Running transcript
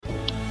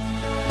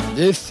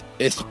This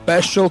is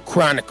Special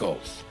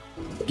Chronicles,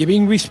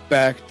 giving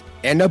respect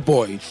and a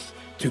voice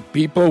to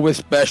people with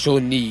special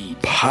needs.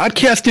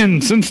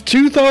 Podcasting since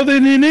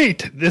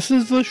 2008. This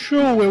is the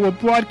show where we're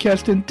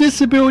broadcasting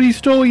disability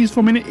stories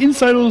from an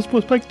insider's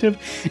perspective,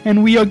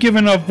 and we are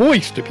giving a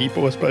voice to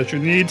people with special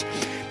needs.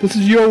 This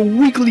is your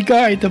weekly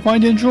guide to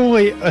find and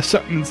enjoy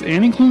acceptance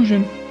and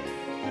inclusion.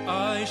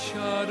 I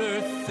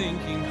shudder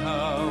thinking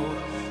how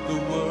the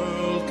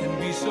world can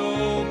be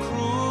so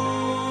cruel.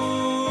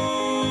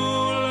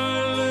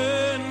 I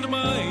lend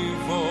my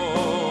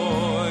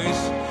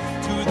voice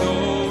to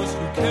those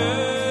who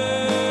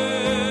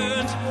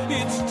can't.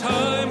 It's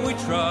time we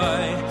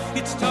try,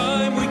 it's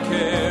time we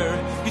care,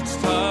 it's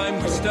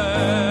time we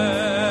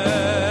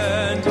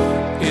stand.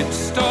 It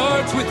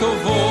starts with a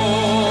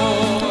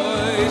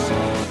voice.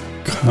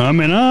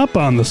 Coming up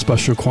on the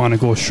Special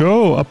Chronicles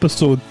Show,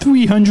 episode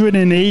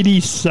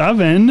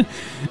 387,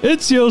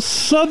 it's your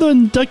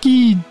Southern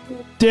Ducky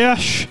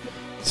Dash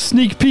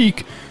sneak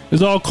peek.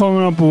 It's all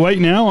coming up right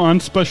now on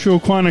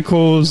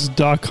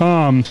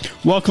specialchronicles.com.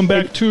 Welcome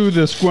back to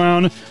this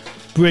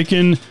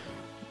groundbreaking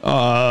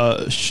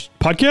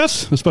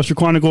podcast, the Special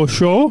Chronicles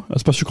Show, a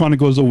Special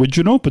Chronicles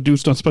original,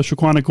 produced on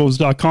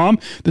specialchronicles.com.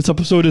 This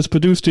episode is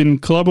produced in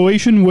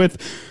collaboration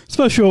with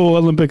Special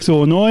Olympics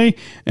Illinois,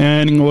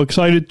 and we're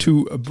excited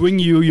to bring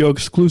you your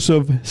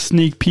exclusive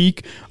sneak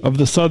peek of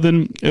the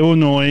Southern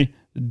Illinois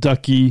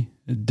Ducky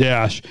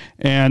Dash.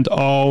 And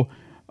our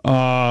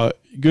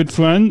good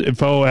friend and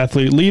fellow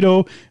athlete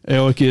Lito,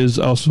 Eric, is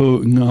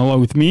also,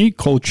 along with me,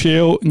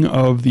 co-chair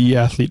of the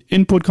Athlete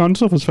Input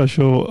Council for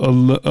Special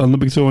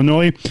Olympics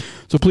Illinois.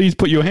 So please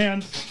put your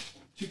hands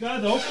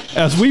together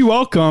as we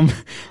welcome,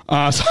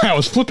 sorry, I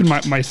was flipping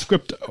my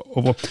script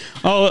over.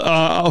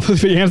 I'll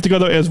put your hands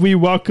together as we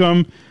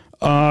welcome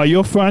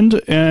your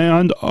friend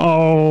and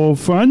our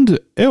friend,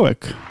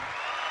 Eric.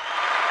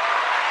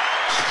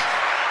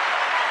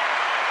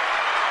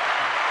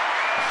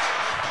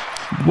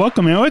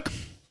 Welcome, Eric.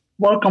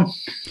 Welcome.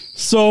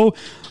 So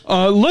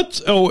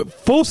let's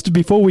first,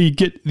 before we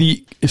get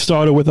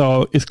started with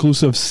our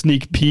exclusive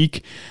sneak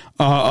peek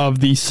of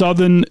the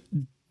Southern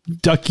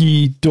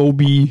Ducky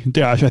Dobie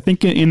Dash, I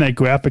think in that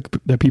graphic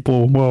that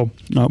people will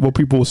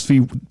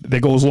see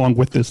that goes along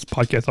with this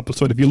podcast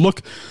episode. If you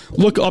look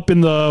up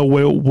in the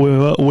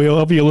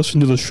wherever you listen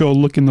to the show,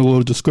 look in the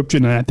little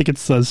description, and I think it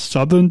says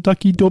Southern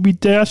Ducky Dobie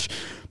Dash,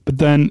 but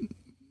then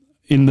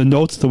in the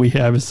notes that we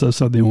have, it says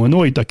Southern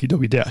Illinois Ducky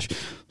Dobie Dash.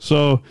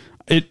 So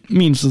it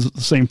means the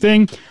same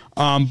thing,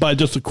 but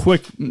just a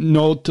quick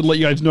note to let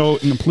you guys know,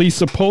 please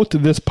support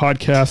this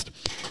podcast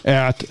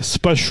at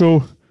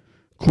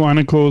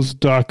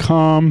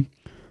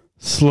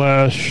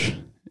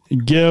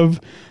specialchronicles.com/give.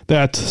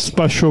 That's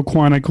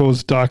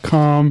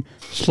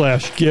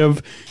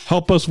specialchronicles.com/give.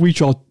 Help us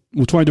reach we're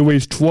trying to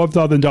raise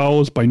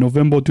 $12,000 by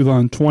November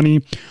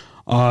 2020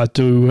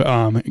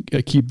 to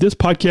keep this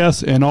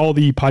podcast and all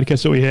the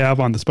podcasts that we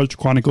have on the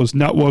Special Chronicles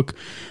Network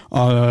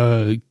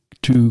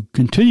to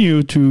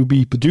continue to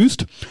be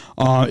produced.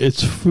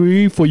 It's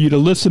free for you to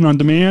listen on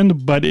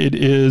demand, but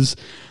it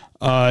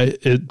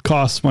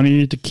costs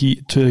money to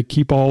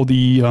keep all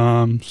the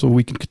so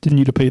we can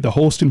continue to pay the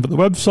hosting for the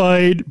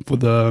website, for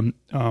the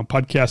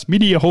podcast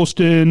media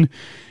hosting,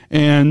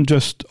 and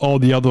just all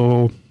the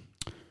other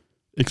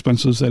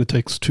expenses that it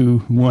takes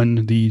to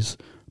run these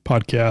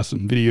podcasts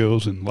and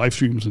videos and live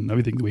streams and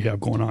everything that we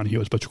have going on here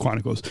at Special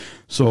Chronicles.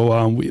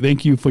 So we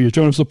thank you for your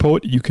generous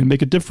support. You can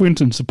make a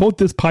difference and support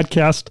this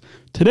podcast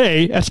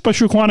today at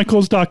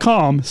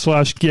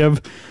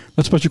specialchronicles.com/give.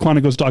 That's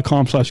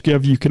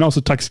specialchronicles.com/give. You can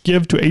also text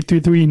give to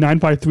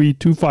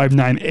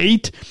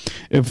 833-953-2598.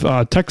 If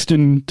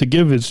texting to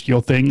give is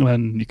your thing,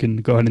 then you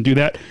can go ahead and do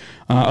that.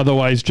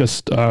 Otherwise,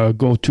 just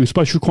go to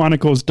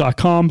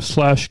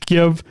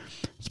specialchronicles.com/give,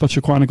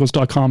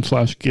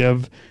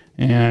 specialchronicles.com/give.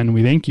 And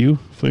we thank you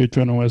for your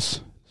generous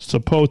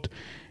support.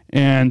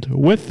 And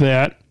with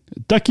that,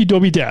 Ducky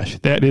Dobie Dash,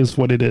 that is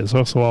what it is.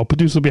 Also, our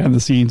producer behind the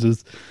scenes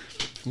is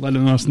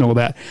letting us know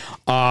that.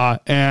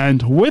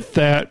 And with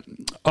that,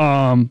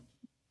 let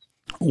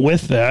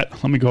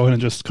me go ahead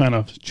and just kind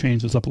of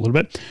change this up a little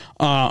bit.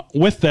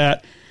 With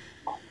that,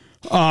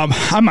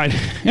 I might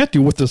have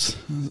to, with this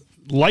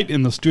light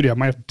in the studio, I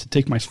might have to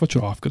take my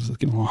switcher off because it's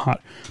getting a little hot.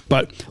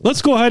 But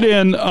let's go ahead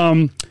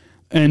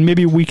and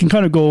maybe we can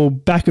kind of go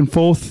back and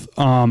forth,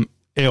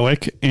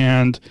 Eric,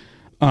 and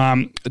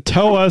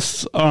tell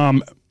us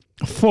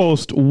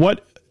first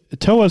what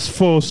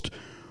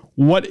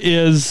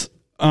is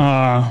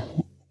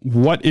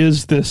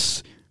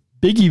this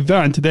big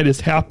event that is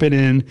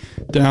happening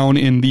down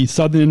in the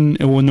Southern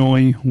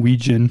Illinois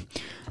region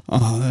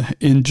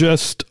in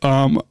just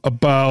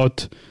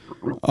about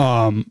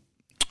a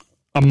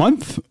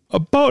month,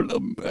 about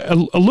a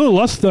little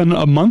less than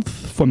a month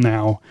from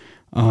now.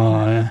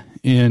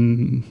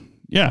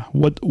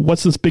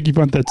 What's this big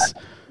event that's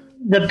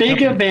the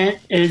big event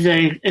is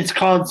it's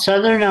called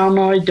Southern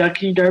Illinois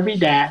Ducky Derby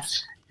Dash,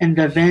 and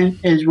the event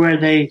is where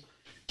they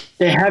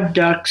have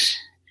ducks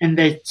and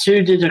they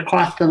shoot it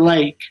across the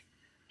lake,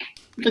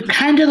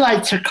 kind of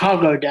like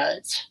Chicago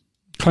does.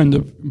 kind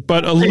of,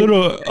 but a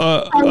little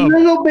a small.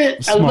 little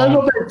bit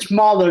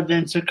smaller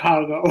than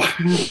Chicago.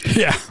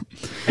 Yeah.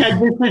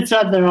 And this is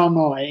Southern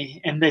Illinois,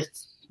 and they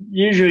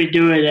usually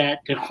do it at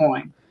the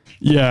Coin.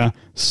 Yeah.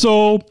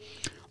 So,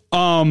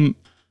 and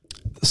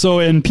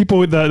people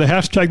with the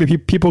hashtag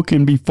that people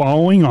can be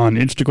following on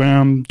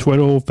Instagram,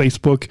 Twitter,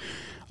 Facebook,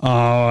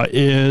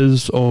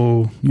 is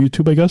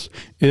YouTube, I guess,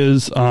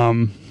 is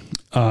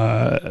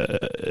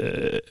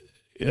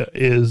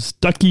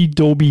Ducky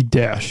Dobie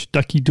Dash,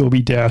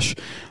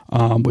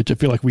 which I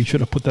feel like we should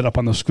have put that up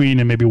on the screen,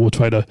 and maybe we'll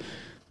try to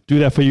do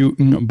that for you.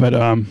 But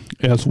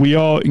as we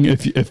all,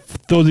 if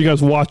those of you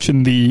guys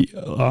watching the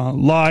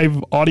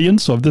live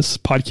audience of this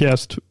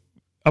podcast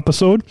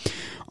episode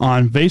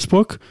on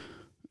Facebook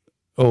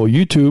or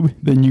YouTube,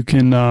 then you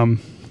can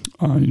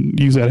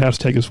use that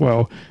hashtag as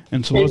well.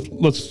 And so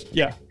let's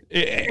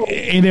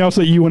anything else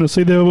that you want to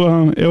say there,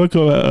 Eric,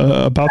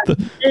 about the...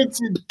 It's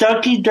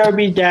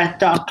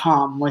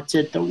duckyderby-.com, which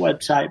is the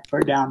website for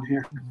down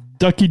here.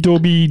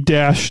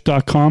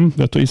 duckyderby-.com,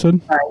 that's what you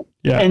said? Right.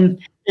 Yeah. And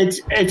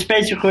it's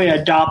basically a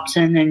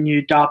adoption, and you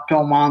adopt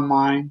them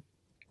online,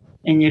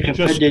 and you can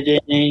put it in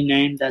any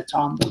name that's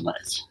on the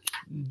list.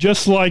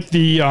 Just like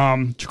the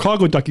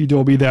Chicago Ducky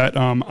Dobie that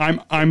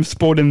I'm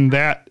sporting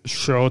that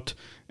shirt,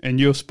 and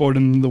you're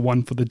sporting the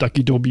one for the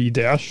Ducky Dobie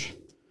Dash.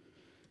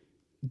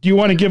 Do you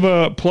want to give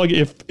a plug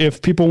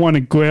if people want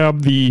to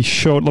grab the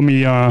shirt? Let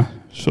me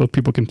so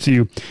people can see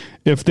you.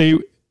 If they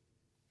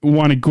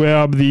want to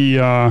grab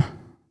the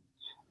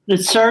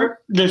shirts are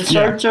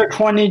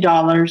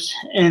 $20,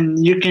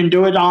 and you can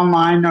do it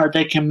online, or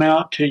they can mail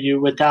it to you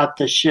without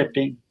the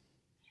shipping.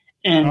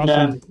 And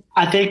awesome.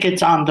 I think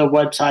it's on the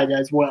website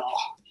as well.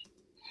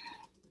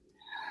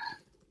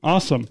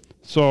 Awesome.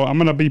 So I'm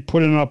going to be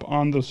putting it up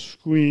on the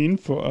screen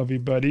for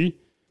everybody.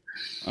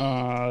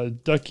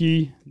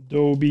 Ducky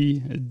Dobie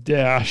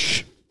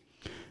Dash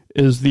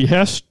is the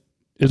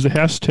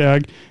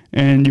hashtag,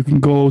 and you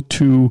can go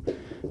to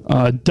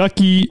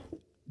Ducky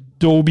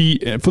Dobie.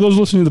 For those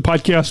listening to the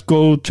podcast,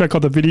 go check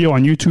out the video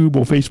on YouTube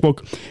or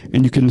Facebook,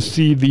 and you can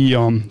see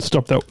the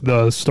stuff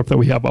that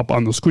we have up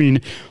on the screen.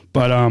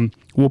 But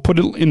we'll put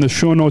it in the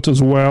show notes as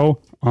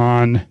well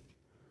on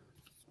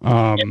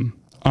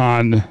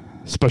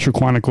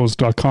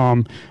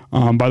SpecialChronicles.com.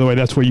 By the way,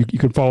 that's where you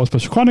can follow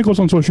Special Chronicles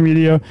on social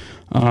media,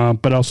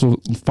 but also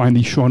find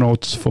the show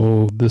notes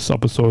for this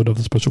episode of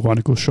the Special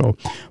Chronicles show.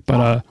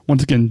 But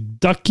once again,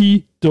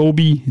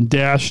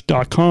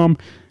 duckyderby-.com,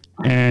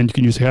 and you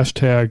can use the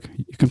hashtag.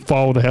 You can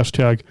follow the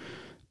hashtag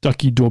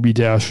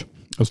DuckyDobie-,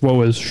 as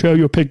well as share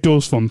your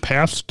pictures from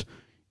past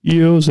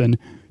years. And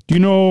do you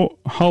know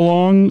how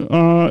long,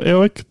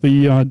 Eric?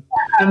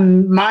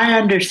 My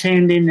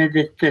understanding is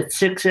it's the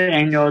 6th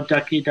annual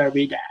Ducky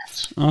Derby Dash.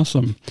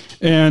 Awesome.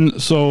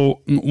 And so,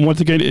 once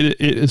again, it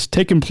is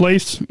taking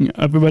place,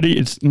 everybody,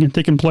 it's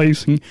taking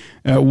place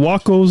at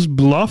Wacko's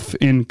Bluff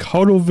in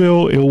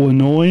Carterville,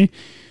 Illinois.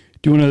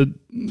 Do you want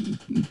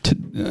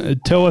to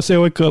tell us,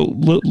 Eric, a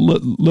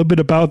little bit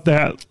about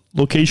that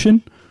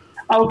location?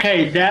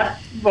 Okay,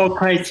 that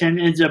location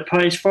is a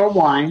place for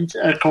wines,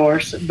 of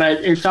course,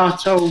 but it's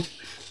also...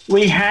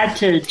 We had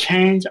to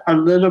change a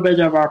little bit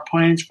of our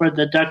plans for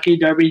the Ducky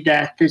Derby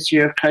Dash this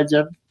year because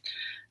of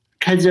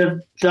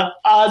the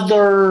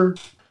other.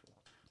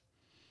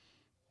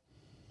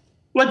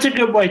 What's a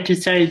good way to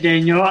say,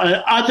 Daniel?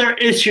 Other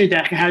issue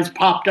that has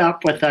popped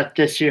up with us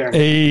this year.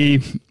 A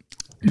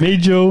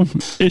major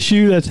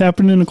issue that's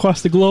happening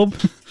across the globe.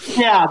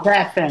 Yeah,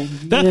 that thing.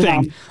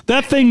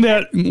 That thing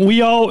that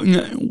we all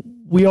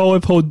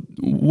have heard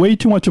way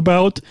too much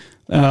about.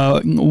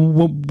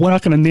 We're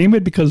not going to name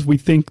it because we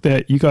think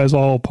that you guys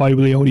all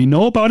probably already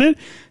know about it.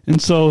 And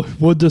so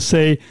we'll just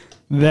say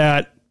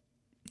that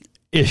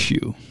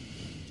issue.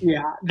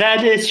 Yeah,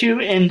 that issue.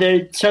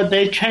 And so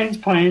they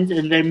changed plans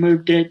and they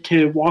moved it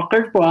to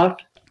Walker's Bluff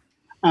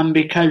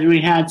because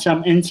we had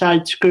some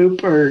inside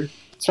scoop or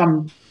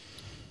some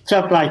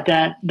stuff like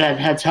that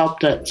has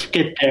helped us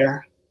get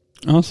there.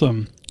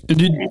 Awesome.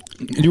 Do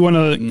you want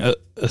to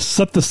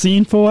set the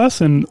scene for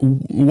us, and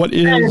what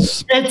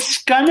is...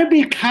 It's going to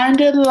be kind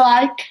of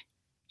like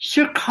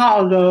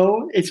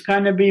Chicago. It's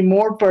going to be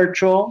more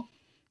virtual.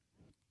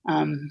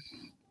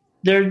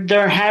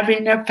 They're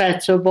having a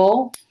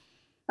festival,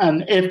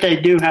 if they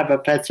do have a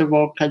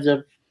festival, because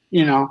of,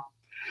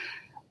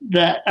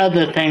 the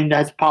other thing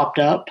that's popped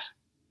up.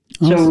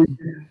 Awesome. So we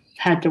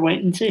had to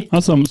wait and see.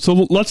 Awesome.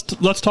 So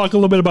let's talk a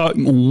little bit about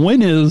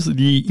when is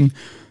the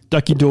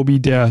Ducky Dobie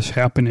Dash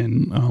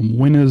happening?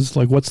 When is,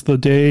 what's the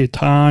day,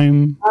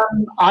 time?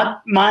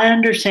 My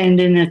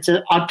understanding it's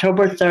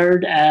October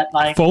 3rd at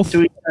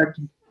 4th?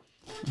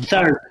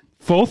 3:30.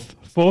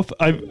 4th?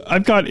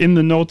 I've got in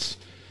the notes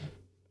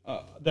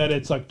that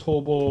it's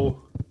October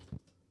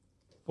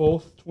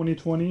 4th,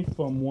 2020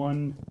 from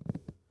 1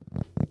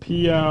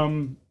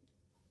 p.m.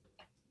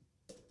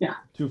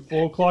 to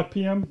 4 o'clock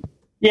p.m.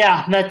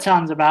 Yeah, that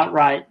sounds about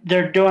right.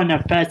 They're doing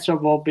a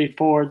festival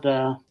before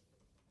the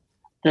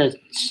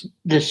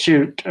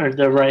shoot or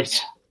the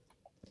race.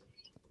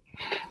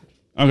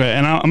 Okay,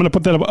 and I'm going to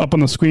put that up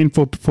on the screen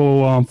for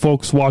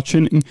folks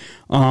watching.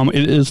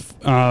 It is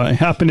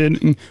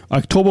happening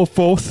October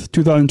 4th,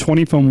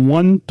 2020 from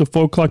 1 to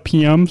 4 o'clock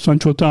p.m.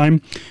 Central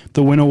Time.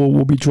 The winner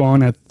will be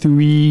drawn at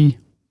 3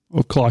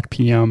 o'clock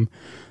p.m.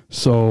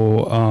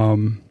 So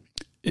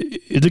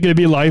is it going to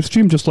be a live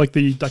stream just like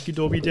the Ducky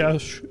Dobie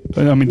Dash?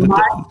 I mean,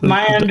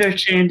 my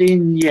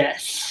understanding,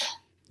 yes.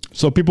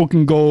 So people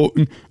can go,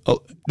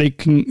 they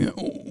can,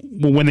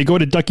 when they go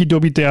to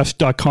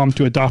duckydobie-.com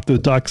to adopt the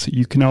ducks,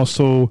 you can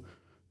also,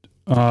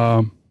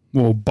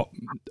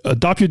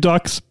 adopt your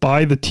ducks,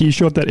 buy the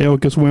t-shirt that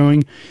Eric is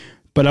wearing,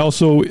 but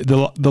also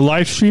the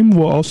live stream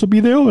will also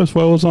be there as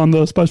well as on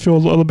the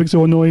Special Olympics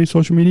Illinois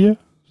social media. Is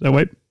that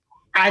right?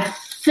 I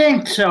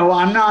think so.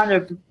 I'm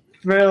not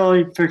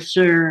really for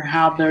sure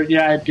how they're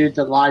going to do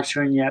the live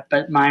stream yet,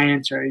 but my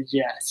answer is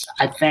yes,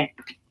 I think.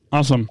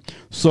 Awesome.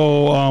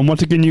 So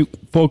once again, you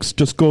folks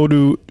just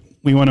we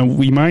want to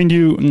remind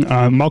you,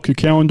 mark your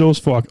calendars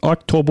for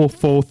October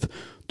 4th,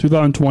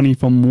 2020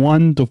 from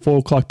 1 to 4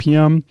 o'clock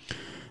p.m.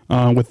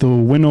 With the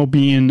winner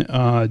being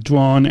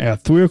drawn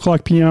at 3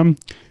 o'clock p.m.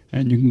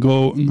 And you can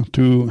go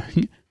to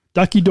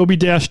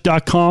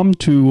duckydobie-.com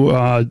to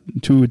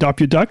adopt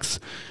your ducks.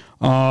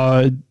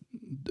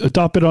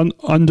 Adopt it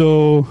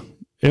under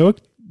Eric.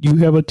 You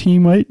have a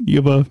team, right?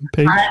 You have a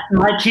page?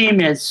 My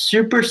team is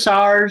Super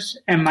SARS,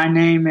 and my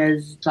name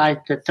is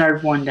like the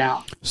third one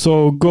down.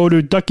 So go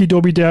to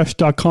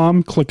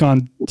duckydobie-.com, click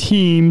on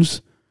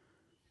Teams,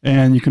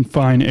 and you can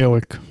find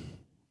Eric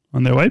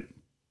on there, right?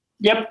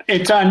 Yep,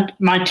 it's on.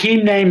 My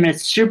team name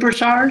is Super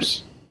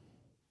SARS,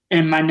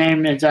 and my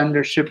name is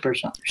under Super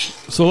SARS.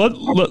 So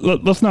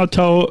let's now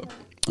tell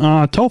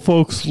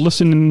folks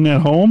listening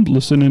at home,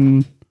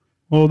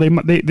 well, they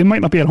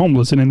might not be at home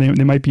listening.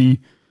 They might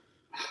be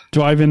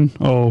driving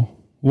or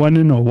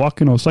running or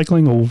walking or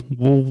cycling or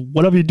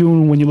whatever you're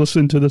doing when you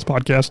listen to this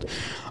podcast.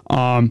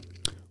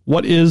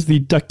 What is the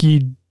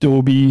Ducky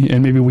Dobie?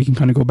 And maybe we can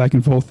kind of go back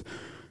and forth.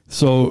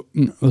 So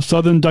the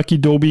Southern Ducky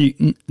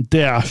Dobie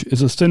Dash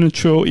is a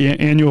signature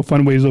annual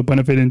fundraiser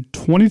benefiting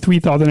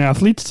 23,000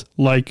 athletes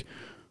like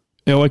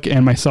Eric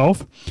and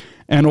myself,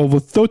 and over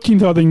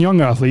 13,000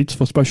 young athletes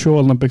for Special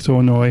Olympics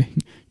Illinois.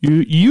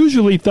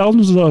 Usually,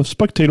 thousands of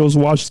spectators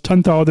watch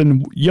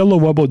 10,000 yellow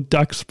rubber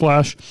ducks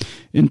splash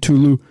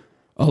into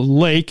a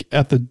lake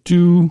at the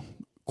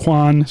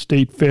Duquan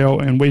State Fair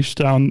and race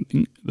down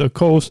the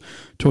coast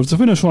towards the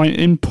finish line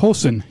in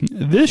person.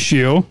 This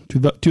year,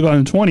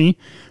 2020,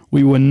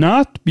 we will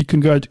not be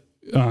congregating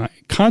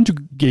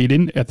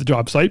at the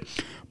job site,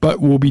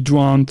 but will be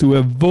drawn through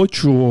a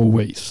virtual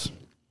race.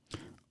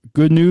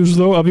 Good news,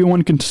 though,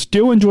 everyone can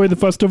still enjoy the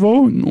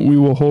festival. We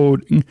will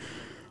hold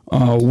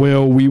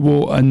where we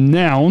will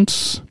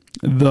announce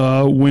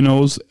the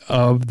winners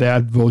of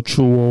that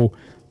virtual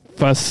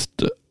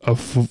festival,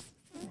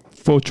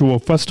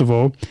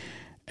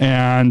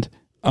 and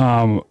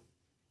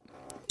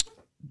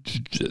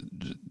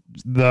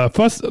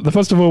the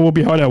festival will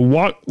be held at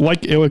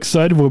like Eric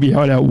said, will be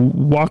held at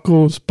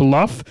Walker's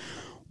Bluff,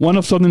 one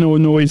of Southern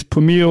Illinois'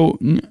 premier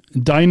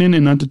dining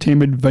and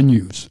entertainment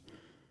venues.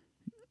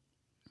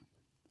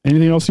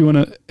 Anything else you want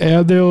to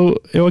add there,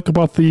 Eric,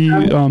 about the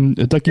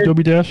Ducky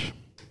Dobie Dash?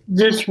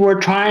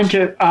 We're trying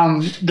to,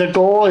 the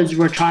goal is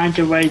we're trying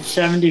to raise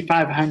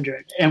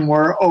 $7,500, and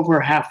we're over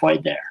halfway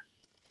there.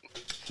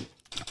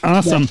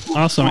 Awesome.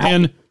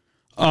 And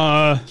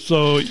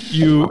so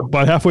you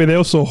about halfway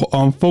there. So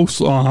folks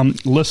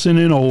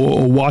listening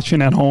or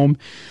watching at home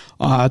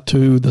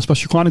to the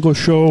Special Chronicles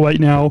show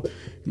right now,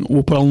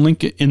 we'll put a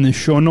link in the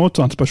show notes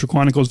on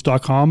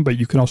specialchronicles.com, but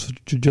you can also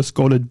just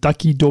go to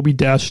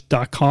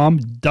duckydobie-.com,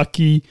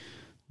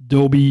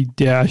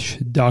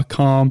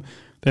 duckydobie-.com.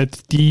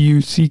 That's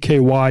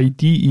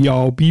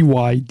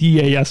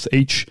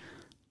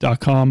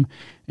duckydebye-dash.com,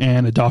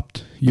 and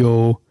adopt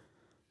your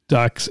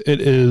ducks.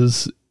 It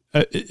is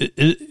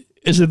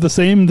it the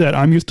same that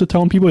I'm used to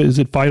telling people? Is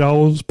it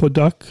 $5 per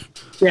duck?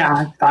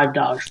 Yeah, $5 per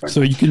duck. So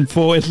you can,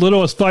 for as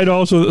little as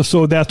 $5,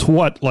 so that's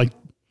what, like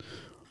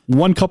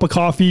one cup of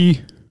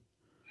coffee?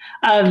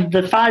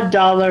 The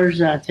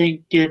 $5, I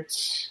think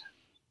it's...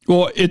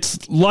 Well,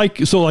 it's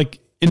like, so like,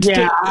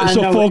 instead,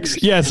 so folks,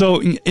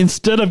 so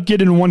instead of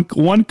getting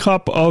one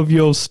cup of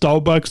your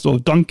Starbucks or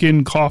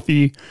Dunkin'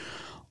 coffee,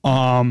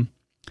 put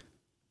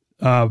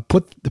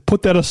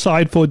that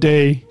aside for a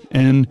day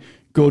and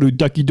go to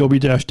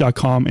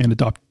duckydobie-.com and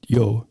adopt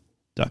your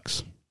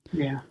ducks.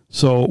 Yeah.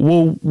 So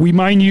we'll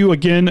remind you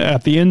again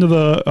at the end of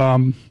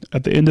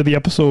the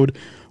episode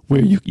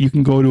where you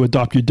can go to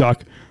adopt your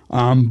duck.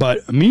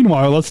 But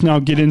meanwhile, let's now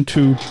get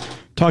into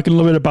talking a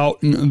little bit about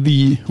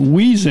the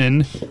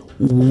reason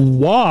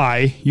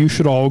why you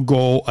should all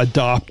go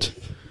adopt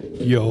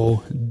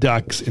your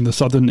ducks in the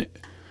Southern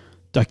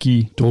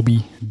Ducky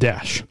Dobie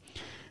Dash.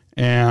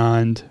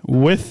 And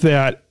with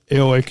that,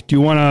 Eric, do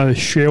you want to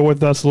share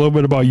with us a little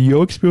bit about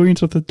your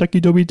experience with the Ducky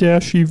Dobie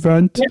Dash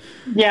event?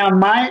 Yeah,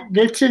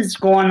 this is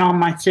going on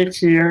my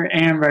 6-year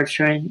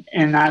anniversary,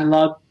 and I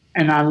love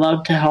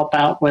to help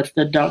out with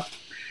the Duck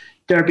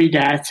Derby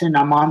Dash, and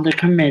I'm on the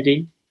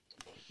committee.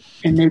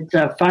 and it's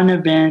a fun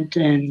event,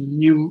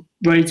 and you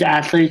raise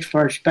athletes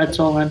for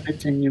Special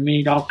Olympics, and you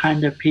meet all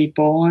kinds of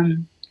people,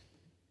 and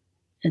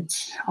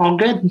it's all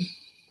good.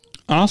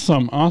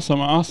 Awesome.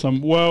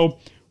 Well,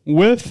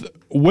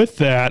 with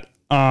that,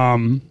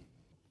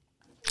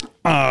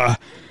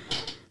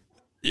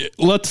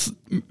 let's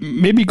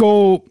maybe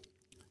go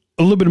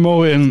a little bit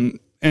more and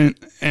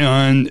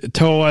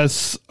tell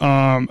us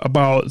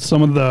about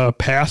some of the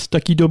past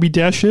Ducky Dobie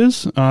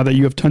Dashes that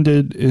you have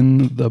attended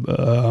in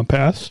the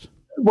past.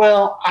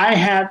 Well, I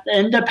have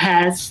in the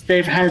past.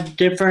 They've had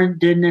different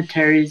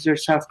dignitaries or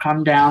stuff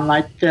come down,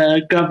 like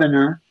the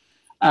governor,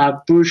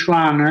 Bruce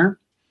Rauner,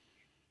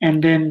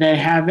 and then they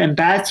have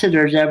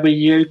ambassadors every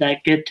year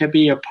that get to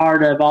be a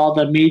part of all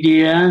the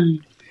media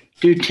and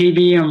do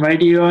TV and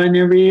radio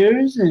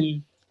interviews.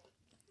 And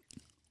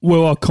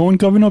will Cohen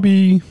governor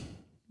be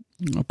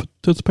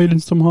participating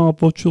somehow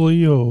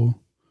virtually, or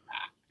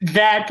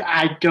that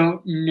I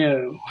don't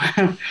know.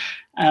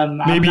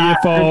 Maybe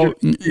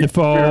if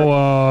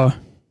our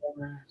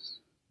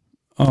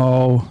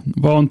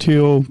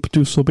volunteer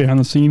producer behind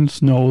the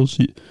scenes knows,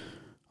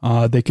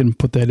 they can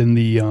put that in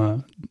the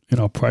in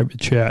our private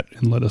chat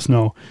and let us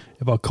know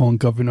if our current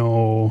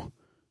governor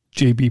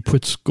JB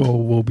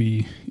Pritzker will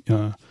be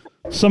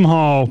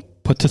somehow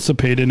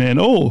participating in.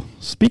 Oh,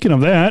 speaking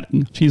of that,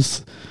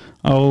 she's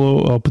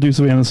our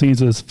producer behind the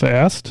scenes is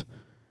Fast.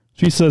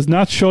 She says,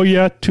 not sure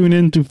yet. Tune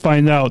in to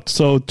find out.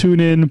 So tune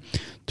in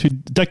to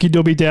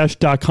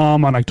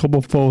duckydobie-.com on October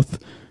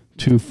 4th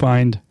to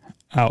find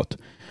out.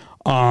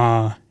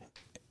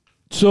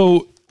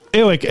 So,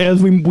 Eric,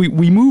 as we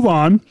move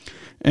on,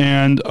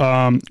 and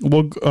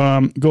we'll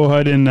go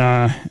ahead and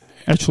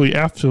actually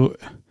after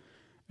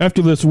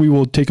this, we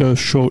will take a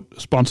short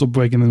sponsor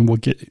break, and then we'll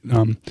get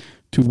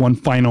to one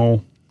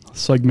final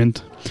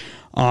segment.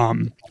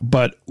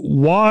 But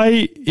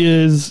why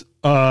is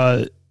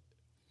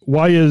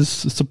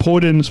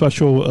supporting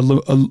Special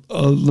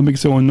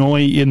Olympics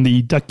Illinois in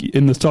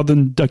the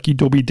Southern Ducky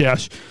Dobie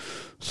Dash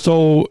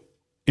so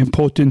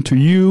important to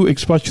you,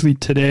 especially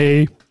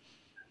today?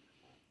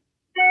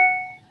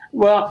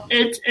 Well,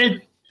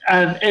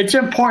 it's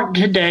important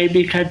today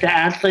because the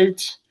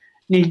athletes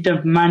need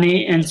the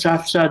money and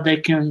stuff so they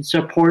can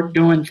support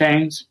doing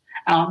things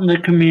out in the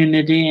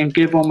community and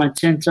give them a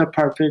sense of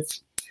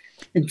purpose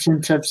and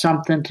sense of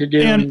something to do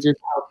and just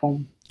help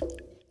them.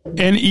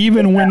 And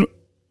even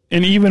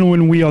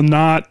when we are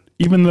not,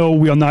 even though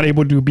we are not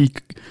able to be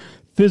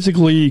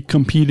physically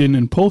competing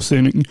in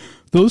person,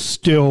 those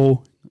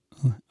still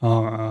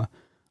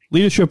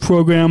leadership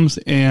programs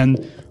and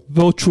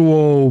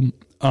virtual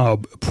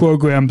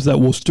programs that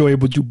will still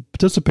able to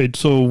participate.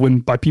 So when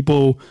by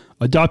people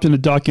adopting the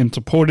duck and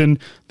supporting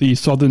the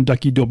Southern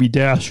Ducky Dobie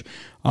Dash,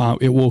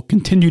 it will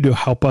continue to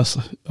help us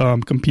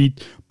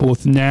compete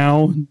both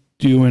now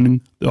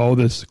doing all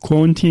this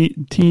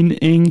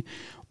quarantining,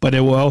 but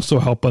it will also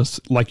help us,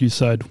 like you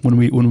said, when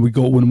we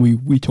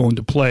return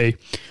to play,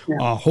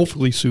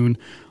 hopefully soon.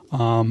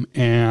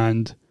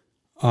 And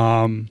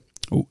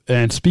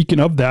speaking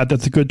of that,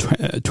 that's a good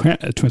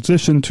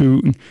transition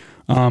to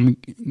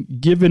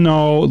giving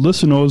our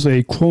listeners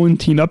a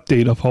quarantine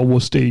update of how we're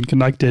staying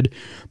connected.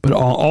 But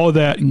all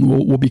that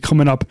will be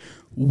coming up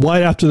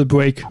right after the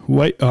break.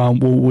 Right,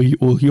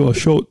 we'll hear a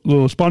short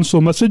little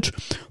sponsor message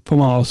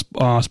from our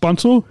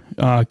sponsor,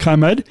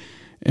 ComEd.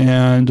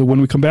 And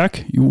when we come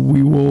back,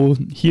 we will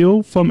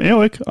hear from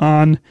Eric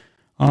on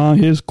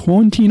his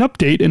quarantine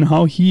update and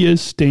how he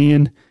is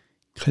staying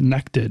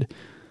connected,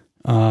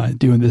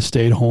 doing this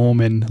stay at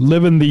home and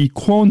living the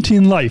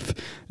quarantine life.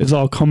 Is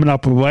all coming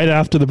up right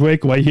after the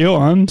break, right here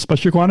on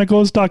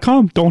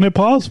SpecialChronicles.com. Don't hit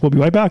pause. We'll be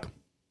right back.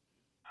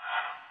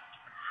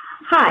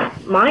 Hi,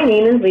 my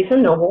name is Lisa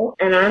Noble,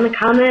 and I'm a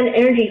ComEd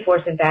Energy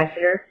Force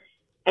ambassador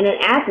and an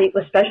athlete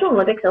with Special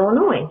Olympics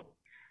Illinois.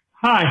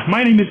 Hi,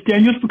 my name is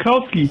Daniel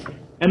Spakowski,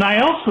 and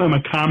I also am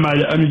a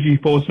ComEd Energy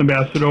Force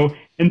ambassador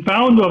and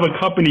founder of a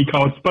company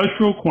called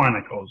Special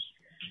Chronicles.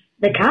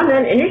 The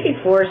ComEd Energy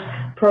Force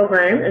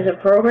program is a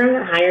program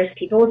that hires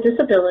people with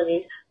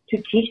disabilities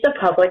to teach the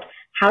public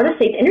how to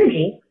save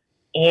energy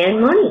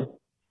and money.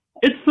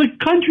 It's the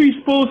country's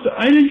first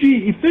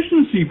energy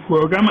efficiency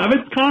program of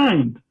its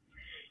kind.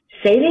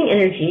 Saving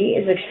energy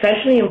is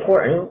especially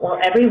important while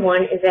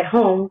everyone is at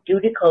home due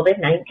to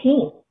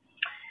COVID-19.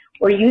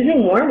 We're using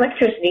more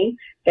electricity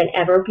than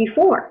ever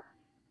before.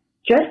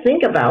 Just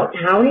think about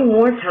how many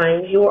more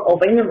times you are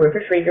opening the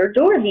refrigerator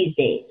door these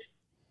days.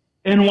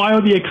 And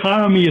while the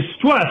economy is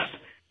stressed,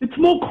 it's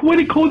more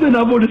critical than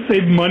ever to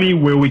save money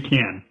where we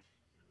can.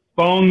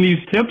 Following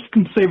these tips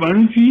can save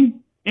energy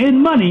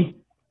and money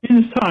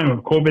in this time of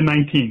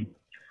COVID-19.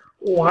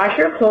 Wash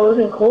your clothes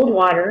in cold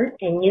water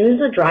and use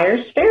the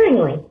dryer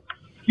sparingly.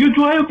 Your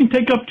dryer can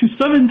take up to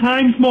 7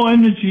 times more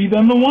energy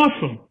than the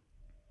washer.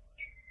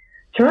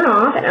 Turn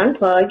off and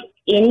unplug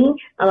any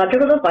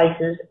electrical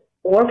devices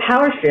or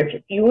power strips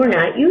you are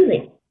not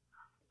using.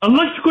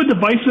 Electrical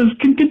devices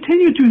can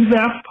continue to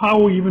zap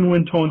power even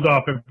when turned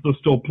off if they're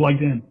still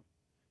plugged in.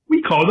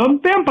 We call them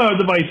vampire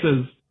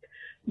devices.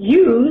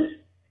 Use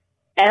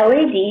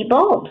LED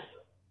bulbs.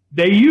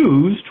 They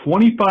use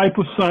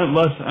 25%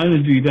 less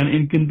energy than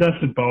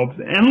incandescent bulbs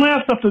and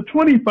last up to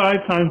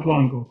 25 times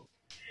longer,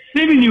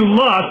 saving you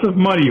lots of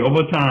money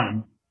over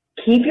time.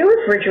 Keep your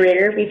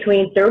refrigerator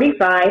between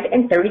 35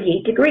 and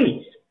 38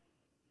 degrees.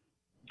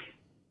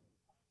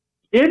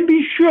 And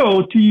be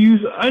sure to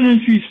use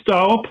Energy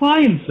Star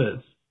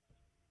appliances.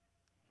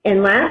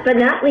 And last but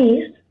not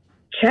least,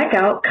 check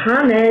out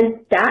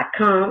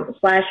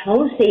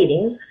ComEd.com/home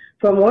savings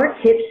for more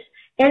tips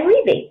and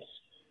rebates.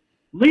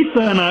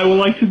 Lisa and I would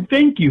like to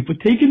thank you for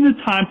taking the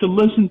time to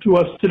listen to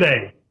us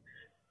today.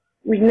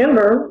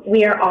 Remember,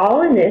 we are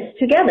all in this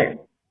together.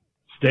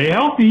 Stay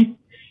healthy.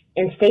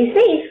 And stay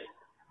safe.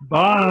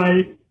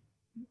 Bye.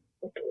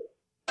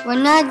 We're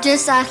not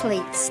just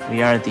athletes.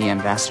 We are the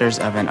ambassadors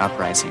of an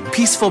uprising.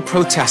 Peaceful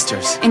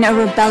protesters. In a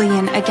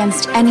rebellion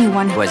against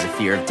anyone who has a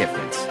fear of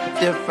difference.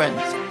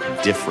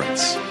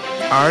 Difference.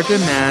 Our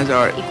demands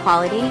are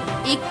equality.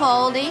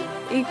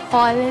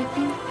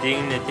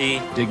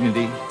 Dignity.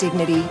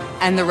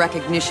 And the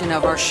recognition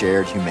of our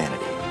shared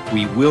humanity.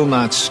 We will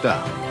not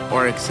stop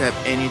or accept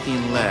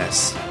anything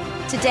less.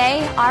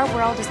 Today, our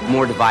world is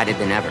more divided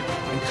than ever.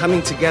 And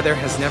coming together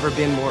has never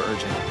been more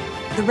urgent.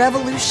 The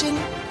revolution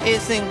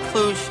is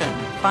inclusion.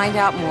 Find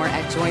out more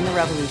at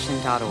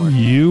jointherevolution.org.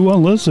 You are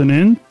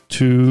listening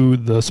to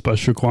the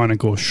Special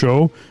Chronicles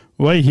show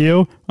right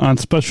here on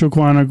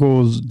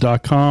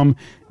specialchronicles.com,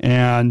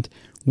 and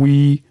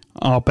we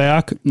are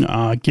back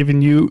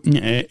giving you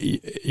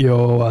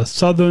your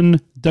Southern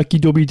Ducky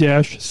Dobie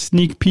Dash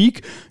sneak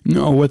peek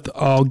with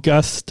our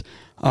guest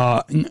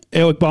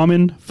Eric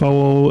Bauman,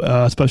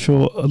 fellow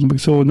Special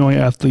Olympics Illinois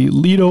athlete,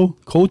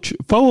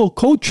 fellow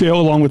co-chair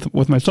along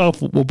with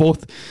myself. We're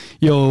both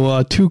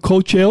two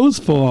co-chairs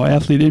for our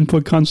Athlete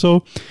Input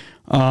Console.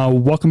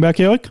 Welcome back,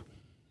 Eric.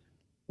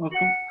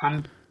 Welcome.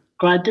 I'm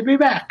glad to be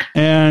back.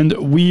 And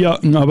we are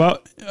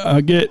about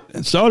get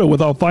started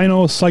with our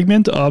final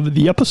segment of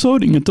the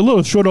episode. And it's a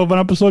little short of an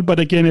episode, but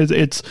again,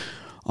 it's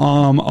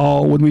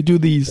when we do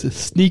these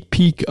sneak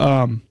peek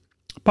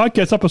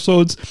podcast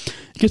episodes,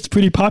 it gets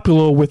pretty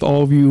popular with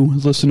all of you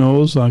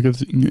listeners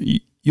because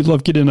you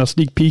love getting a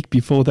sneak peek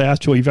before the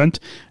actual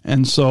event,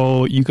 and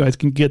so you guys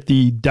can get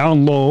the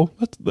down low.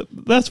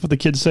 That's what the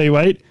kids say,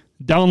 right?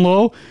 Down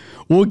low.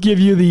 We'll give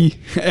you the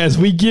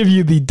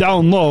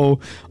down low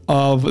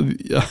of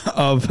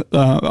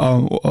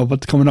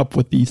what's coming up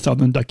with the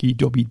Southern Ducky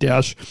Dobie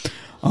Dash.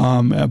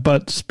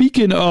 But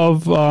speaking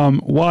of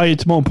why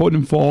it's more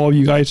important for all of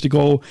you guys to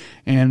go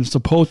and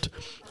support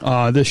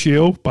this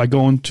year by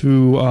going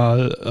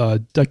to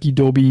Ducky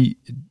Dobie.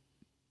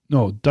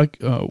 No, Duck.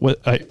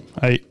 What I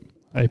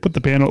put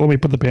the panel. Let me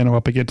put the panel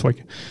up again. So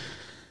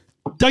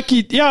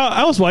Ducky. Yeah,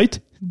 I was right.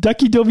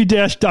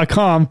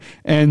 DuckyDobie-.com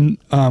and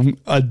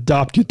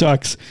adopt your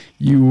ducks.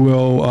 You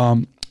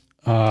will.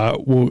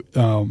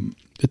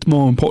 It's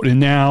more important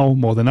now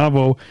more than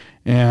ever.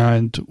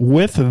 And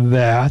with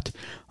that,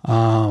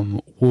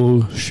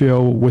 we'll share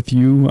with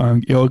you.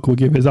 Eric will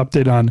give his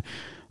update on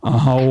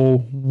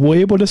how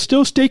we're able to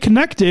still stay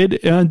connected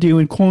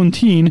during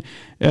quarantine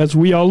as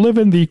we are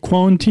living the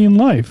quarantine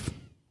life.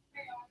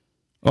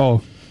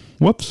 Oh,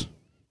 whoops!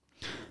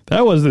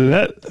 That was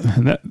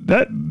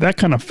that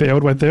kind of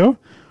failed right there.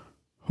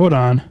 Hold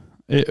on,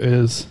 it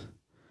is.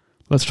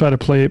 Let's try to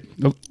play it.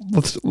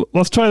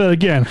 Let's try that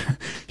again.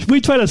 Should we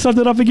try to set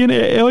it up again,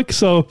 Eric?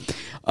 So,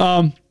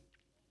 we're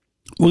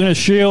going to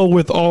share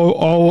with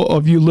all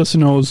of you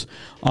listeners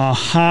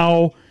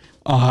how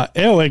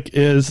Eric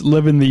is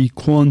living the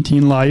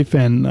quarantine life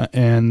and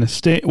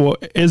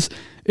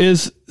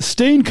is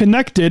staying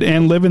connected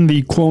and living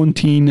the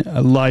quarantine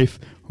life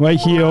right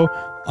here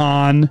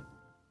on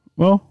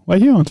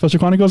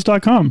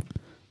SpecialChronicles.com.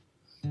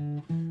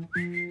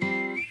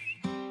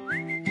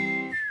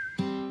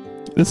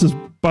 This is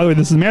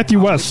Matthew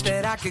West.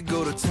 That I could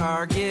go to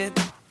Target.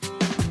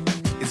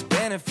 It's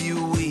been a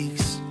few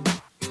weeks.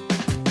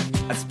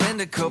 I'd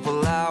spend a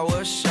couple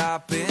hours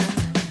shopping,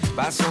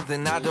 buy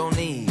something I don't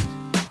need.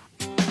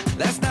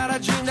 Last night I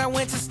dreamed I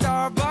went to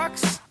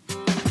Starbucks.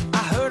 I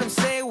heard him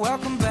say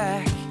welcome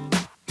back.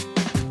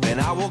 Then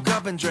I woke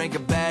up and drank a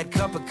bad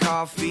cup of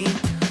coffee,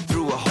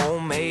 threw a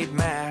homemade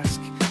mask,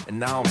 and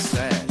now I'm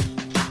sad.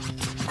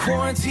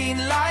 Quarantine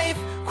life,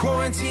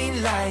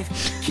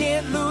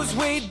 can't lose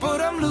weight,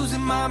 but I'm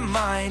losing my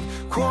mind.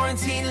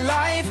 Quarantine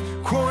life,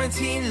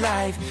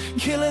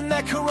 killing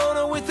that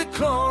corona with a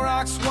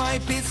Clorox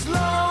wipe. It's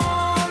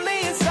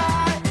lonely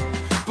inside,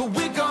 but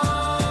we're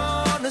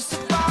gonna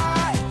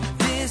survive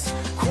this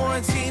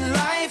quarantine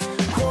life.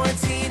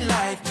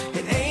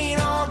 It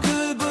ain't all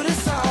good, but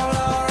it's all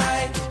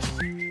alright.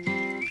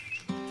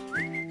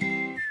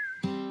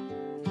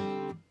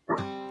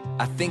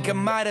 I think I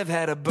might have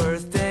had a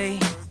birthday,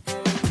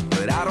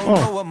 but I don't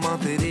know what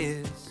month it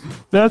is.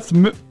 That's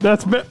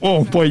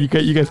oh boy, you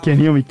guys can't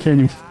hear me, can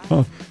you?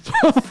 Oh.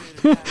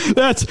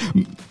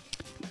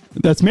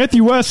 That's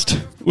Matthew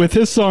West with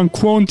his song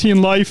 "Quarantine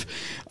Life."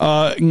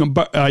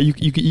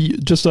 You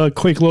just a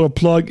quick little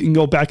plug. You can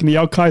go back in the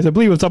archives. I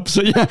believe it was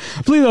episode. Yeah,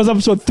 I believe it was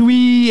episode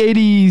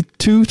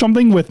 382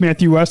 something with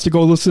Matthew West. To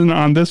go listen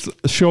on this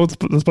show,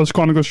 the Special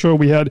Chronicles show.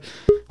 We had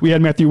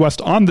Matthew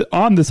West on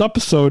this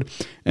episode,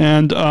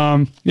 and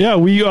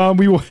we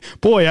were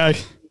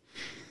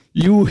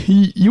You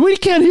really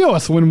can't hear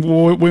us when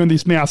we're wearing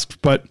these masks,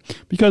 but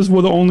because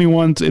we're the only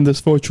ones in this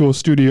virtual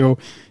studio,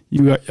 we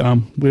don't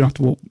have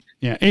to.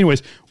 Yeah.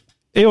 Anyways,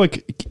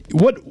 Alec,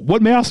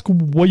 what mask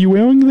were you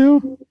wearing there?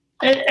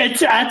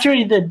 It's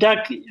actually the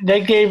duck. They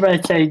gave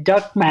us a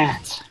duck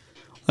mask.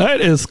 That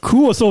is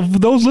cool. So for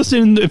those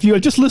listening, if you are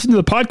just listening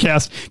to the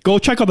podcast, go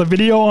check out the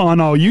video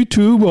on our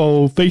YouTube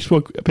or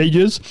Facebook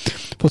pages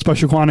for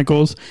Special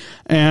Chronicles,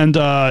 and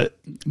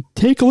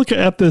take a look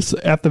at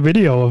the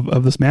video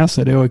of this mask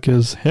that Eric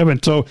is having.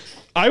 So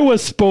I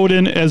was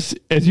sporting as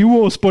you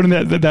were sporting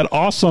that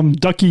awesome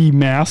Ducky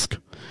mask.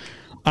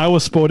 I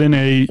was sporting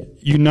a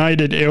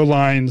United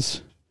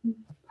Airlines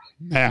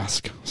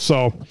mask.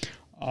 So,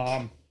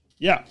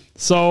 yeah.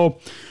 So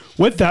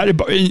with that,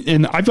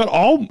 and I've got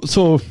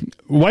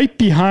right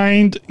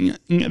behind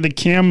the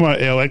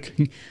camera, Alec,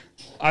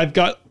 I've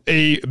got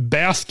a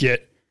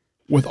basket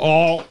with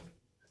all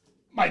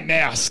my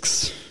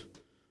masks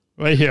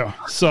right here.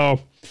 So,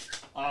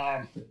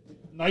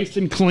 nice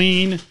and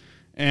clean.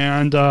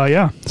 And,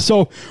 yeah.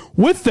 So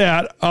with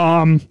that,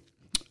 and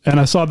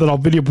I saw that our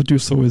video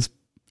producer was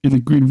in the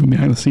green room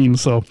behind the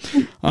scenes. So,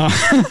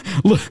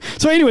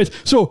 anyways,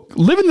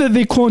 living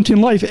the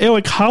quarantine life,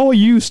 Alec, how are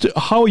you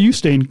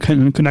staying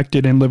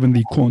connected and living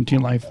the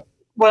quarantine life?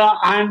 Well,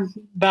 I'm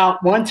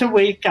about once a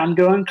week. I'm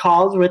doing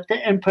calls with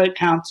the input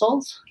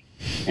councils,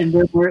 and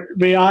then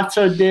we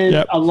also did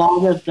a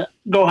lot of the.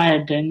 Go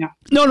ahead, Daniel.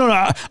 No.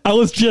 I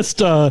was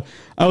just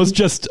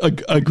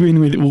agreeing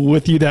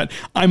with you that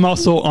I'm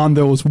also on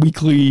those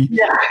weekly.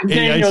 Yeah,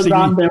 Daniel's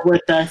on there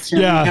with us.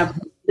 And we have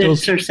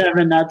 6 or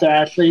 7 other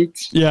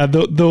athletes. Yeah,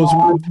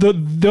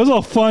 those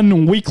are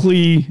fun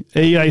weekly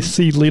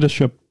AIC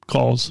leadership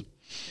calls.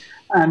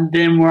 And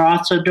then we're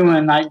also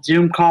doing like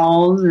Zoom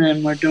calls,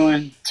 and we're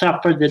doing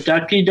stuff for the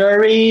Ducky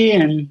Derby,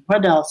 and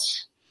what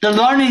else? The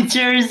learning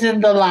series in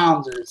the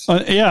lounges.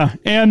 Yeah,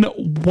 and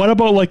what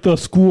about like the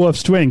School of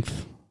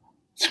Strength?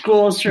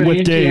 School of Strength,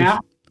 with Dave. yeah.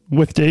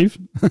 With Dave,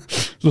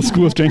 the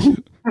School of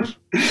Strength.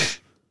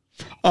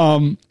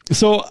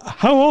 So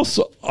how else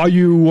are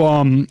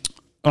you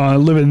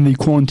living the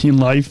quarantine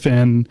life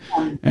and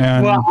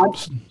well,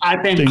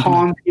 I've been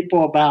calling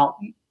people about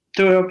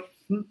 3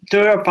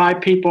 or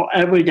 5 people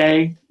every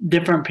day,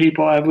 different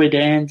people every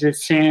day, and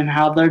just seeing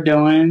how they're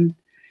doing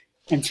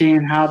and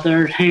seeing how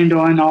they're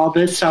handling all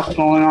this stuff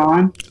going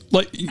on.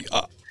 Like,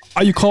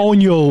 are you calling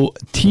your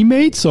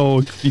teammates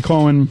or you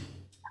calling?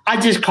 I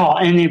just call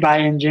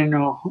anybody in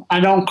general.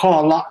 I don't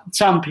call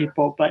some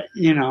people, but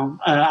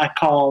I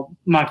call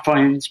my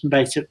friends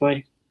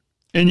basically.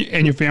 And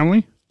your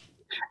family?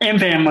 And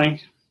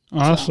family.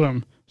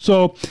 Awesome.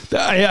 So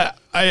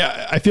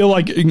I feel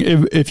like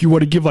if you were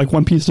to give like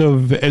one piece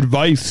of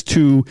advice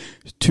to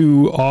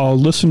our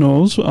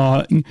listeners,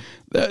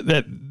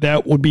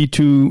 that would be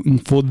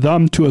for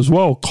them to as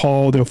well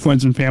call their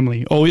friends and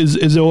family. Or is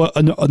there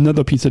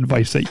another piece of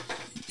advice that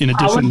in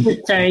addition? I would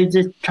just say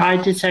try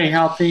to stay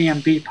healthy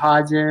and be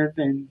positive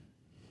and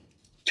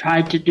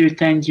try to do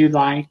things you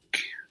like.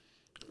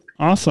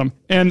 Awesome.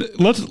 And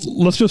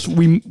let's just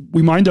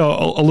remind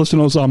our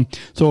listeners.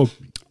 So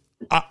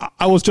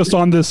I was just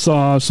on this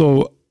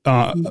Special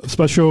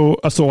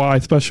SOI,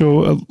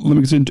 Special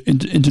Olympics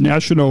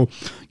International,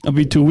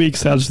 every 2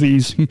 weeks has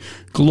these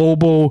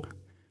global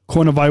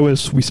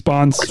coronavirus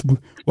response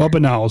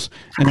webinars.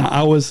 And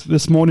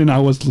this morning I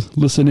was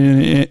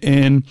listening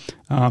in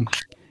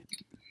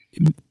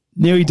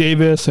Mary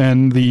Davis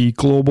and the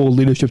global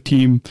leadership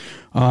team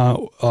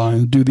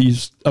do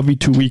these every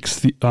 2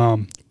 weeks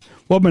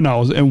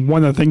webinars. And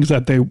one of the things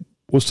that they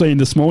were saying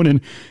this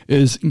morning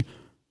is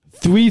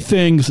 3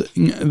 things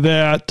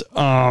that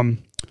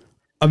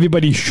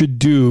everybody should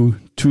do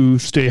to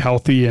stay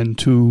healthy and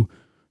to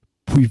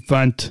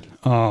prevent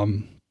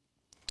the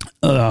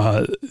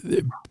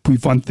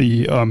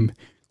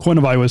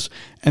coronavirus,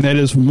 and that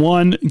is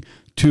 1,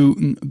 to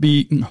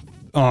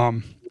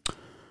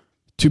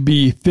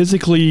be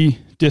physically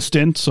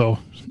distant. So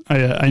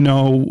I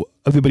know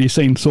everybody's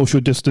saying social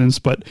distance,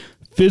 but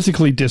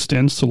physically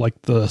distant, so like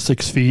the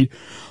 6 feet,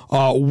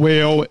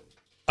 wear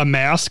a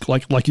mask,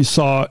 like you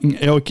saw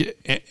Eric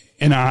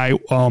and I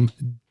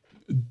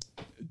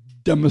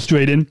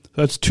demonstrating.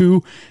 That's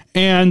 2,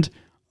 and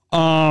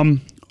I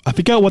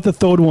forgot what the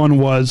third one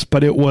was,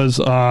 but it was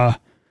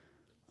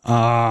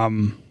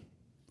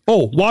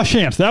wash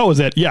hands. That was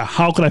it. Yeah,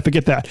 how could I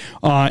forget that?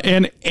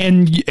 And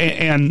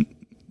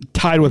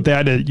tied with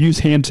that, use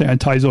hand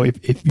sanitizer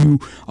if you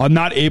are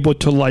not able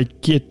to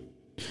like get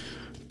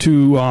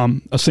to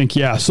a sink.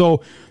 Yeah,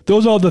 so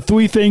those are the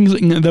 3 things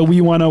that we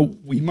want to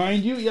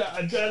remind you. Yeah,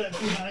 I got it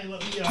behind.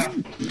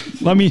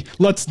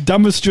 Let's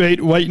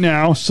demonstrate right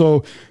now.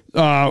 So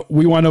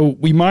we want to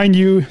remind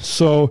you.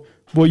 So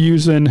we're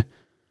using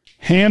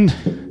hand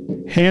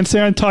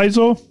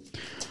sanitizer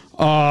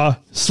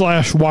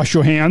 / wash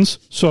your hands.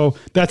 So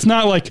that's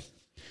not like,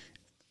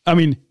 I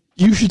mean,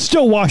 you should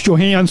still wash your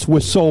hands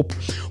with soap,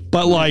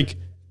 but like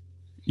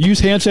use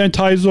hand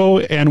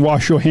sanitizer and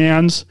wash your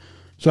hands.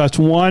 So that's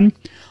one.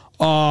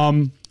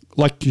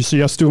 Like you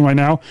see us doing right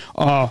now,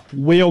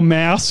 wear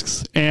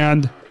masks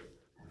and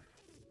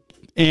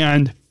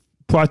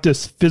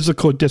practice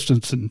physical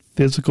distancing,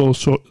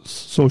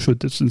 social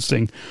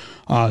distancing,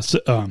 at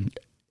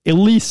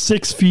least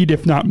 6 feet,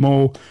 if not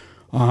more,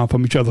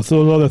 from each other.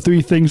 So those are the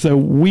 3 things that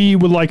we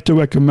would like to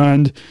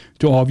recommend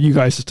to all of you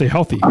guys to stay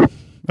healthy,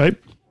 right?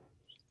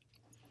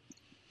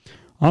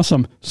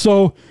 Awesome.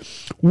 So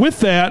with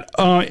that,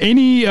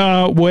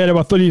 we're at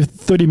about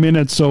 30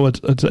 minutes, so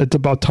it's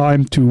about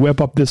time to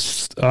wrap up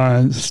this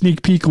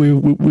sneak peek.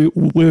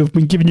 We've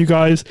been giving you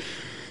guys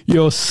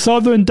your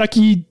Southern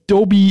Ducky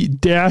Dobie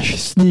Dash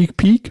sneak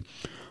peek.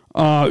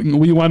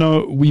 We want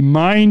to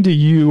remind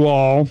you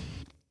all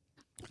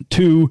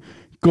to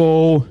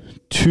go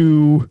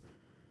to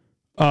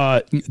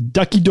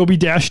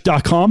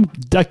duckydobie-.com,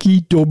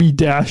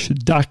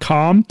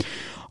 duckydobie-.com,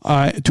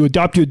 to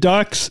adopt your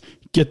ducks.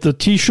 Get the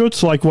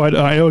T-shirts, like what,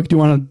 Eric, do you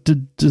want to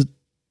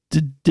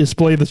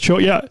display the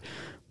shirt? Yeah.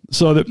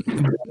 So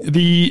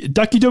the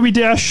Ducky Dobie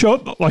Dash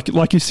shirt,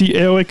 like you see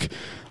Eric,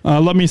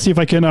 let me see if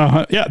I can,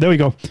 yeah, there we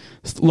go.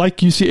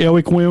 Like you see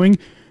Eric wearing,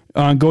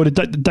 go to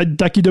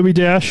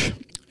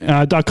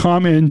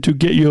duckydobie-.com and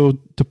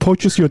to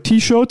purchase your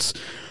T-shirts,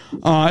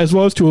 as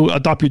well as to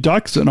adopt your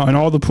ducks, and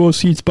all the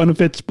proceeds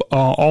benefits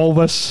all of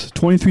us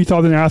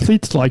 23,000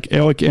 athletes like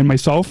Eric and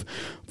myself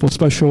for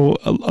Special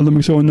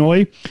Olympics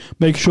Illinois.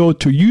 Make sure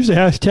to use the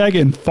hashtag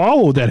and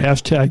follow that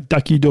hashtag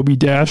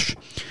DuckyDobie-Dash,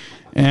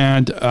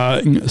 and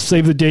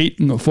save the date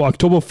for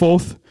October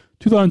 4th,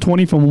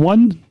 2020 from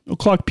 1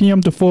 o'clock p.m.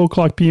 to 4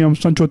 o'clock p.m.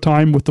 Central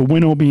Time, with the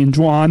winner being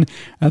drawn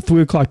at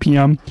 3 o'clock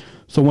p.m.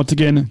 So once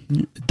again,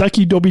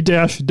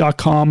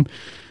 duckydobie-.com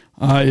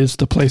is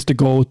the place to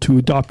go to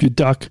adopt your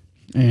duck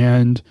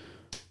and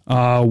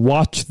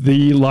watch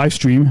the live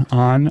stream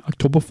on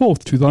October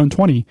 4th,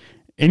 2020.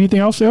 Anything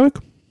else, Eric?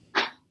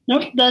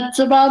 Nope, that's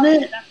about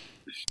it.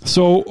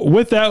 So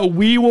with that,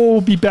 we will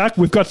be back.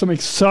 We've got some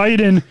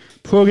exciting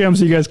programs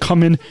that you guys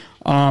coming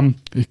to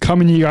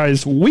you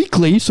guys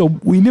weekly. So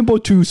remember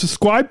to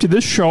subscribe to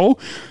this show.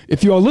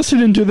 If you are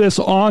listening to this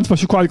on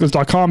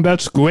specialchronicles.com,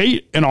 that's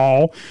great and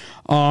all.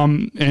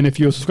 And if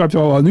you're subscribed to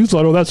our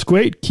newsletter, that's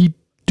great. Keep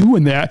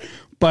doing that.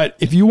 But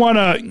if you want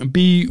to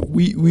be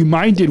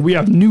reminded, we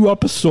have new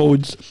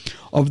episodes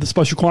of the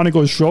Special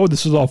Chronicles show.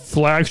 This is our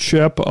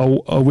flagship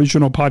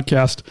original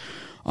podcast.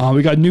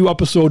 We got new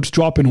episodes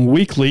dropping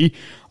weekly.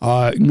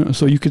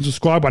 So you can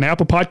subscribe on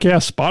Apple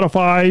Podcasts,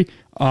 Spotify,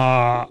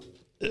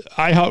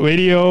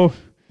 iHeartRadio,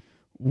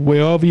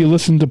 wherever you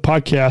listen to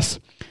podcasts.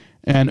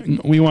 And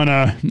we want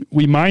to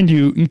remind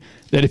you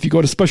that if you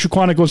go to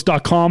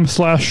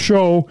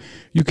specialchronicles.com/show,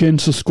 you can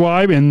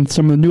subscribe. And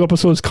some of the new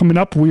episodes coming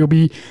up,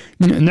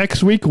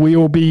 next week, we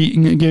will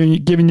be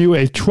giving you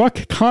a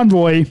truck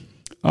convoy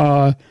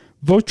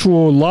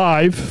virtual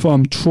live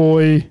from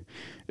Troy,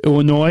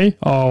 Illinois.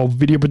 Our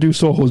video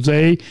producer,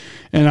 Jose,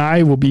 and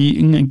I will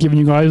be giving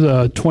you guys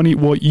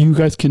what you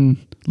guys can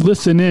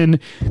listen in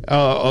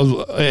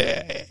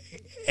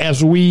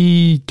as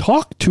we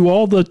talk to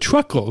all the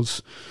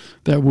truckers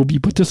that will be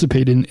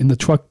participating in the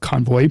truck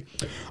convoy.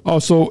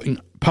 Also,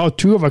 part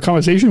 2 of our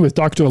conversation with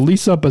Dr.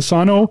 Lisa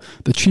Bassano,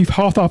 the Chief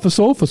Health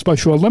Officer for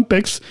Special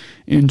Olympics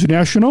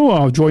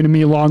International, joining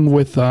me along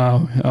with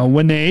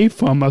Renee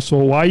from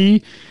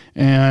Hawaii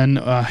and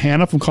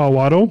Hannah from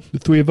Colorado. The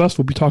 3 of us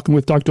will be talking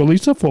with Dr.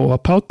 Lisa for a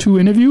part 2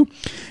 interview.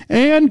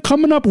 And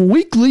coming up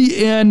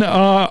weekly in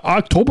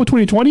October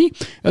 2020,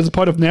 as a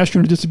part of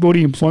National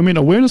Disability Employment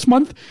Awareness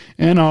Month,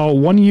 and our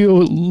 1 year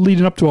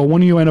leading up to our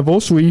 1 year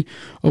anniversary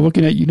of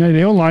looking at United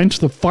Airlines,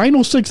 the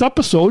final 6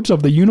 episodes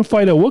of the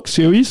Unified at Work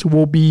series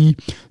will be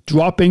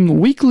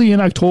dropping weekly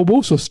in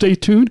October, so stay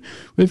tuned.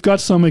 We've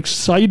got some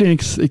exciting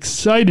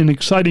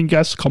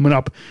guests coming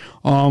up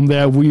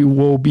that we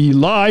will be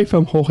live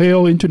from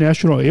O'Hare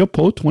International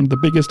Airport, one of the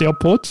biggest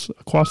airports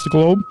across the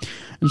globe.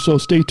 And so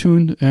stay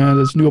tuned, and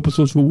there's new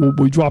episodes will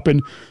be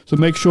dropping. So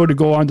make sure to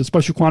go on to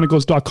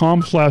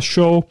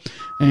specialchronicles.com/show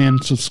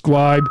and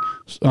subscribe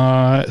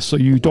so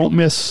you don't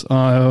miss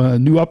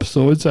new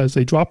episodes as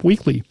they drop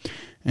weekly.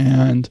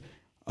 And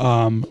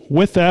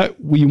with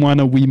that, we want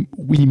to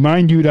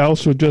remind you to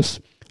also just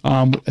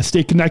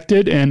stay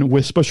connected and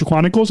with Special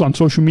Chronicles on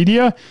social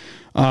media.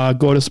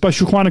 Go to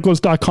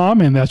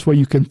specialchronicles.com, and that's where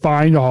you can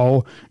find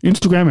our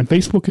Instagram and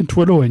Facebook and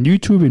Twitter and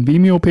YouTube and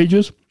Vimeo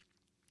pages.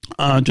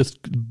 Just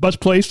best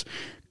place.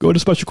 Go to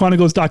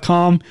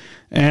specialchronicles.com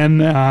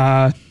and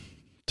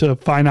to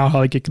find out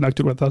how to get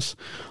connected with us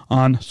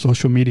on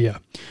social media.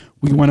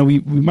 We want to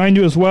remind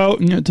you as well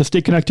to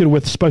stay connected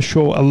with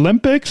Special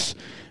Olympics.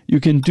 You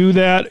can do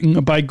that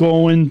by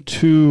going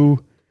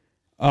to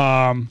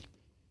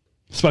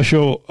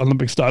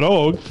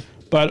specialolympics.org.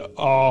 But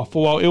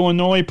for our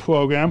Illinois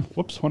program,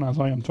 whoops, hold on,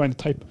 sorry, I'm trying to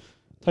type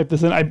type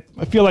this in. I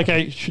feel like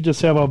I should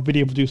just have a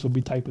video producer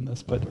be typing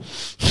this, but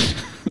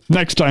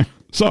next time.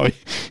 Sorry.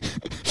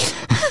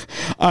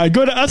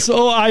 Go to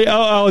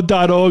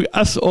soill.org,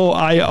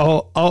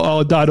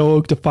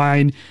 soill.org to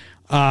find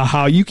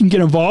how you can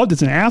get involved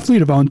as an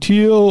athlete, a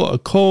volunteer, a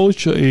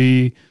coach,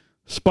 a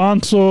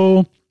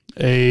sponsor,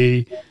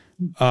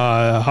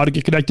 how to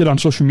get connected on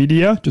social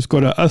media. Just go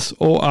to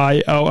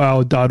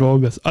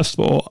soill.org. That's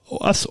soill.org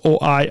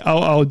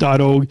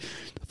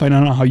to find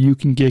out how you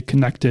can get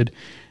connected.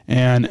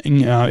 And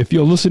if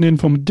you're listening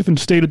from a different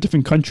state or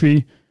different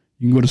country,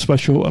 you can go to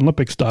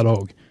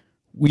specialolympics.org.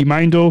 We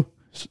Mindo,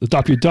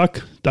 adopt your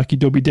duck,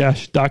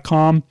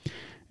 duckydoby-.com,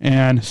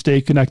 and stay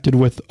connected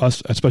with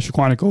us at Special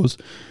Chronicles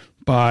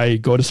by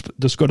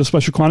just go to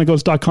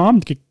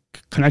specialchronicles.com to get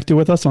connected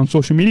with us on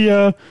social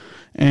media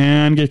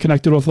and get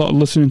connected with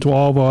listening to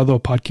all of our other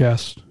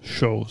podcast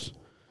shows.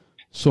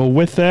 So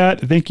with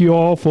that, thank you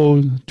all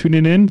for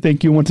tuning in.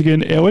 Thank you once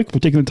again, Eric, for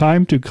taking the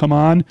time to come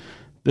on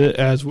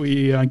as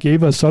we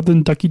gave a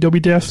Southern Ducky Doby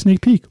Dash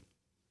sneak peek.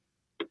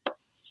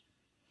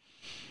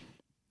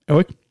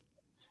 Eric?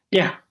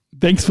 Yeah.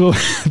 Thanks for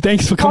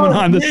coming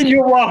on this.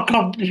 You're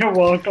welcome. You're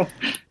welcome.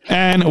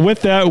 And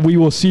with that, we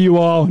will see you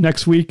all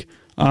next week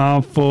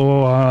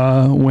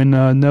for when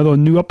another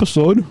new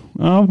episode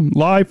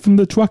live from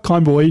the truck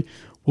convoy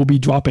will be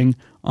dropping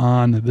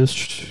on the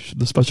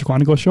Special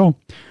Chronicles show.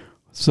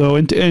 So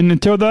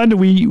until then,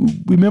 we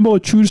remember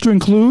choose to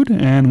include,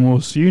 and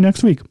we'll see you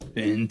next week.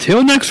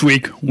 Until next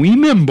week,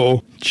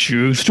 remember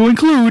choose to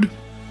include.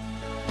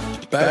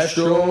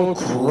 Special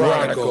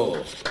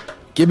Chronicles,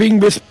 giving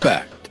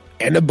respect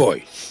and a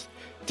voice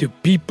to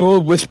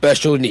people with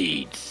special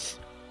needs.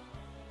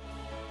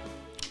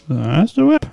 That's the whip.